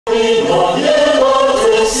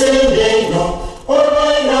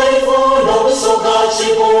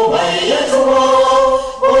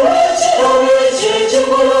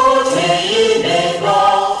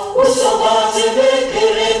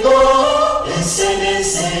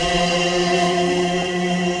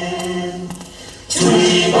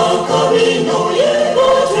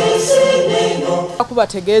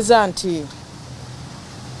Kubategeeza nti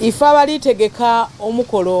ife abalitegeka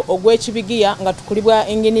omukolo ogw'ekibigiya nga tukulibwa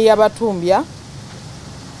engini y'abatumbya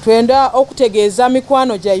twenda okutegeeza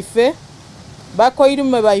mikwano gyaife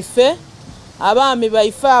bakoirume baife abaami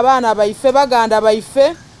baife abaana baife baganda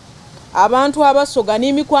baife abantu abasoga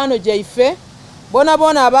n'emikwano gyaife bona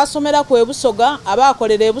bona abasomera ku ebusoga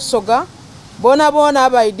abakolera ebusoga bona bona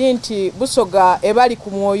abaidi nti busoga ebali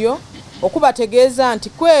ku mwoyo okubategeeza nti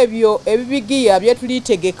kwebyo ebibigiya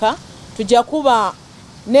byetulitegeka tujja kuba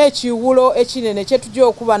n'ekiwulo ekinene kye tujja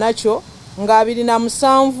okuba nakyo nga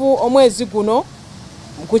 27 omwezi guno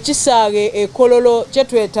ku kisaawe ekololo kye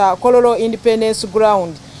tweta Kololo Independence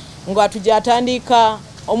Ground nga tujja atandika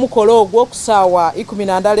omukolo ogwo ku ssaawa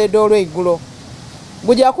 12 olw'eigulo.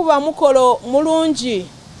 Gujja kuba mukolo mulungi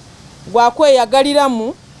gwa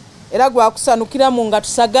kweyagaliramu era gwa kusanukiramu nga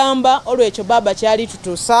tusagamba olw'ekyo baba kyali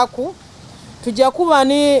tutusaaku. Tujja kuba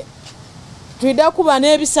ni tuida kuba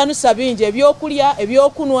n'ebisanusa bingi ebyokulya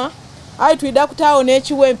ebyokunwa ayi tuida kutaawo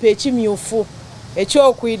n'ekiwempe ekimyufu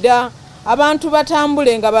ekyokwida abantu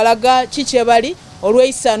batambule nga balaga kikye bali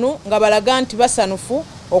olw'eisanu nga balaga nti basanufu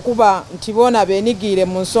okuba nti bona beenigire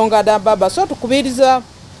mu nsonga da baba. So tukubiriza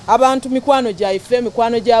abantu mikwano gyaife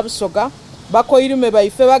mikwano gya busoga bakoirume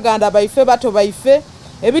baife baganda baife bato baife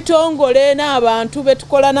ebitongole n'abantu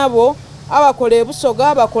betukola nabo abakola ebusoga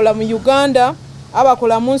abakola mu Uganda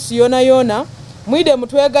abakola mu nsi yona yona mwide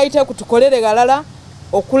mutwegaite kutukolere galala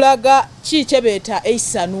okulaga kikye beeta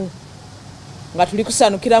eisanu nga tuli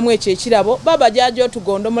kusanukiramu ekyo ekirabo baba jajo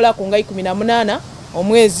tugondomola ku nga 18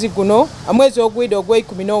 omwezi guno omwezi ogwide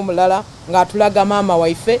ogw'11 nga tulaga mama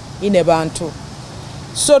waife ine bantu.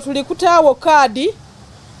 So tuli kutaawo kaadi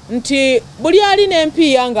nti buli ali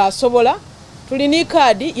n'empiya nga asobola tulini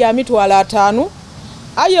kaadi ya mitwalo 5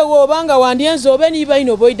 aye wobanga wandyenze obe niba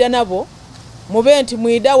ino boida nabo mube nti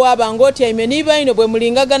mwida wabanga otyaime niba ino bwe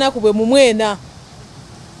mulingagana ku bwe mumwena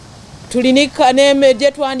tulinika neme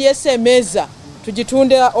gye twandyese emeza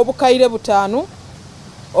tugitunde obukaire 5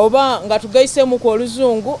 oba nga tugaisemu ku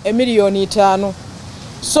oluzungu emiliyoni 5.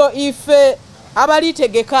 So ife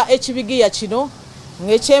abalitegeka ekibigiya kino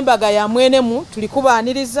ng'ekyembaga ya mwenemu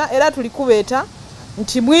tulikubaaniriza era tulikubeeta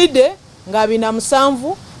nti mwide nga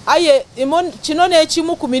 27 aye kino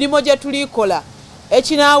n'ekimu ku mirimo gye tulikola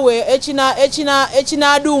ekinawe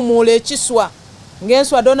ekinaduumuula ekiswa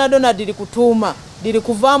ng'enswa dona diri kutuuma diri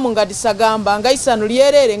kuvaamu nga disagamba nga isanu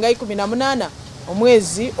lyerere nga 18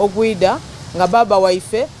 omwezi ogwida nga baba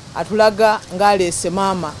waife atulaga ngaleese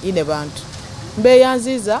mama ine bantu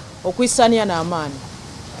mbeyanziza okwisania n'amaani.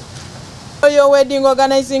 Royal Wedding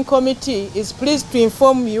Organizing Committee is pleased to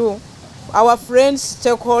inform you, our friends,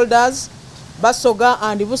 stakeholders, Busoga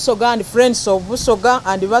and Busoga and friends of Busoga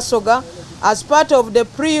and Basoga, as part of the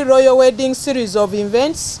pre-royal wedding series of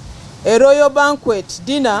events, a royal banquet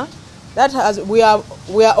dinner that we are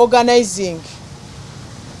organizing.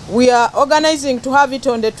 We are organizing to have it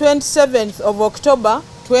on the 27th of October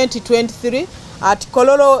 2023 at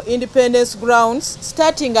Kololo Independence Grounds,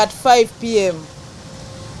 starting at 5 p.m.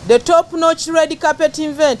 The top-notch red carpet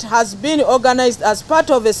event has been organized as part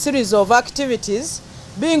of a series of activities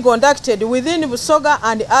being conducted within Busoga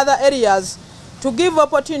and other areas to give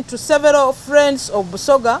opportunity to several friends of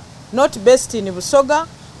Busoga, not based in Busoga,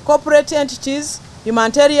 corporate entities,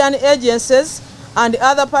 humanitarian agencies, and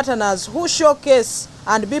other partners who showcase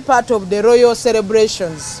and be part of the royal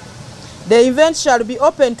celebrations. The event shall be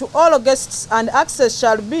open to all guests and access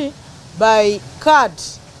shall be by card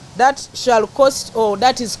that shall cost, or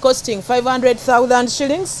that is costing 500,000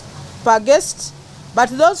 shillings per guest, but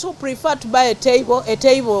those who prefer to buy a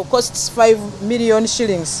table costs 5 million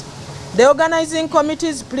shillings. The organizing committee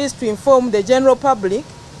is pleased to inform the general public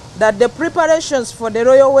that the preparations for the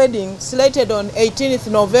royal wedding slated on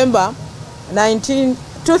 18th November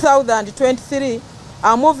 2023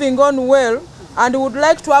 are moving on well, and would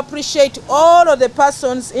like to appreciate all of the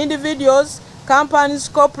persons, individuals, companies,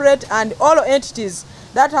 corporate and all entities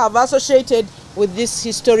that have associated with this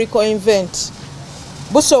historical event.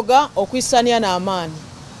 Busoga okwisania na amani.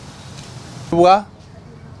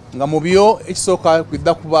 Nga mubyo ekisooka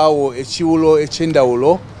kwidda kubaawo ekiwulo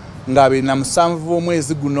eky'endawulo nga 27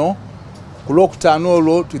 omwezi guno ku Lwokutaano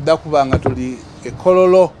olwo twidda kuba nga tuli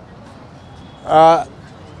ekololo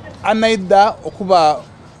anaidda okuba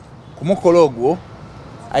ku mukolo ogwo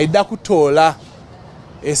aida kutoola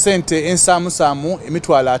esente ensaamusaamu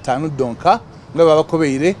emitwalo 5 donka nga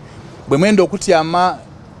babakobeire bwe mwenda okutyama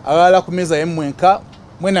alala ku meeza y'emmwenka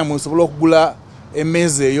mwena musobola okugula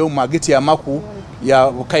emmeeza eyo mwagityamaku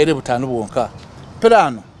ya bukaire 5 bwonka.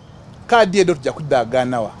 Perano kaadi eddo tujja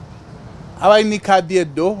kuddagaanawa abalina kaadi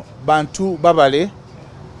eddo bantu babale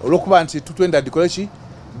olwokuba nti tutwenda dikole ki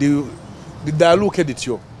diddaluuke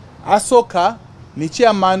dityo. Asooka ni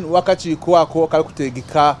chairman w'akakiiko ako kali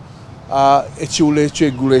kutegeka ekiwulo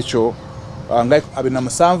eky'eggulu ekyo nga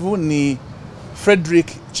 27 ni Frederick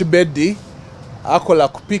Chibedi akola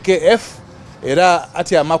ku PKF era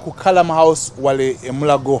atyama ku Kalam House wale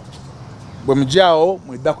emulago bwe mujaawo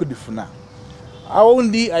mwidda kudifuna.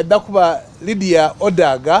 Awundi aidda kuba Lydia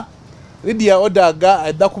Odaga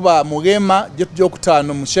aidda kuba Mugema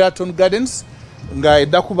gy'okutaano mu Sheraton Gardens nga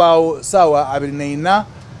aidda kubaawo saawa 24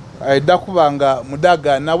 aidda kuba nga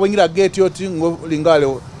mudaga nabwengira gate oti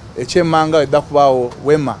ngolingale ekyemanga aidda kubaawo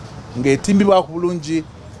Wema ng'etimbibwa ku bulungi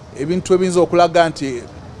ebintu ebinza okulaga nti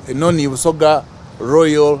enoni Busoga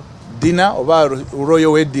Royal Dinner oba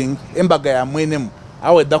Royal Wedding embaga ya mwenemu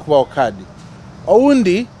awo aidda kubaawo kadi.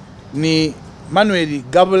 Owundi ni Manuel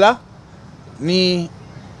Gabula ni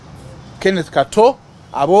Kenneth Kato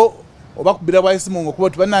abo oba kubira bwa isimu ngokuba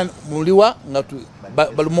tubana muliwa nga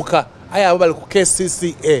balumuka aya abo bali ku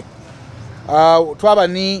KCCA. Twaba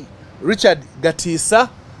ni Richard Gatisa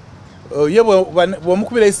yebo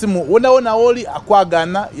bwamukubira isimu wona oli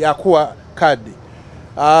akwagana yakuwa kadi.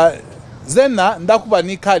 Zena ndakuba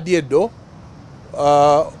ni kadi eddo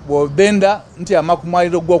bwobenda nti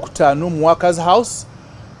amakumaliro gw'okutaano mu Workers House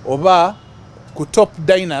oba ku Top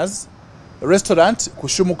Diners Restaurant ku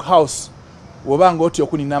Shumuk House wobanga oti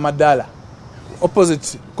okunina amadala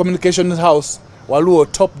opposite Communication House waliwo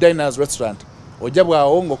Top Diners Restaurant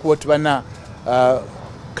ojabwawo ngokuba tubana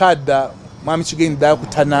kada mwami kigenda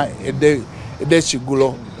kutana ede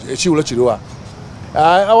chigulo ekiwulo kiriwa.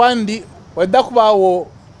 Awandi wadda kubaawo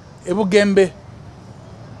ebugembe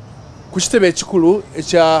ku kitebe ekikulu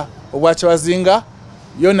ekya obwakyabazinga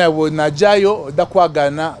yona bonajayo odda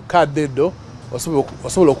kwagana kadi eddo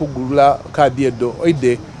osobola okugulula kadi eddo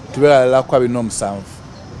oide tubeerala kwa 7.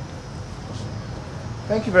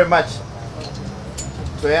 Thank you very much.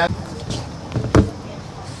 We